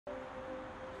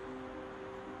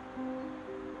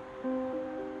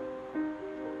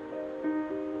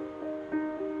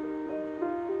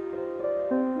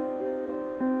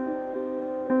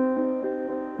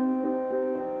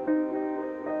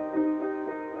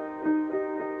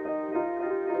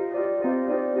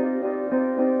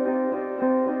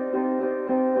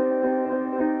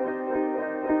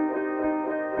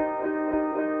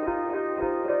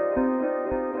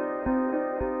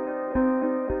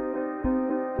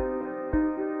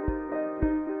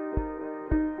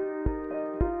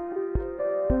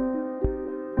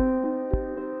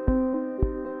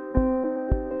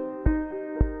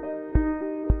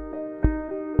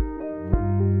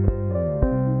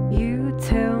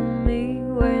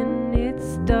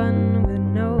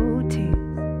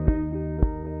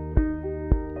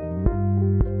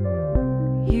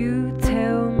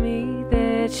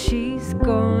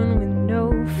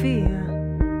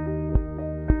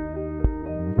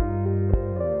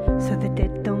the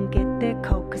dead don't get their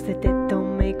coat, cause the dead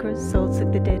don't make results.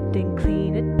 Like the dead and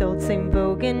clean adults ain't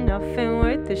vogue enough and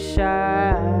worth the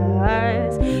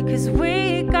shots. Cause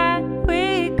we got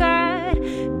busy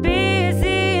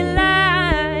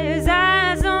lives,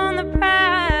 eyes on the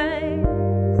prize.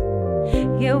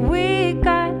 Yeah, we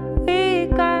got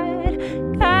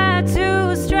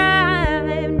to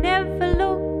strive. Never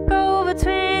look over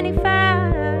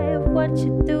 25. What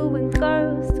you doing,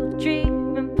 girl? Still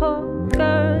dreaming, poor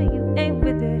girl. You ain't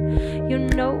with it. You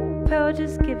know, pearl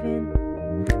just giving.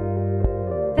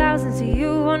 Thousands of you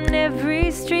on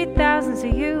every street. Thousands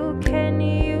of you. Can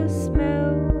you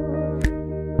smell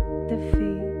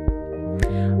defeat?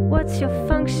 What's your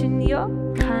function? Your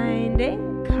kind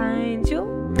ain't kind.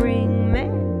 You'll bring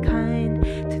mankind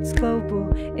to its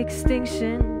global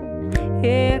extinction.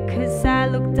 Yeah, cause I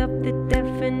looked up the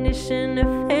definition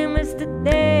of famous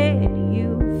today, and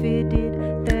you fitted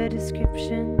the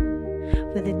description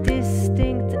with a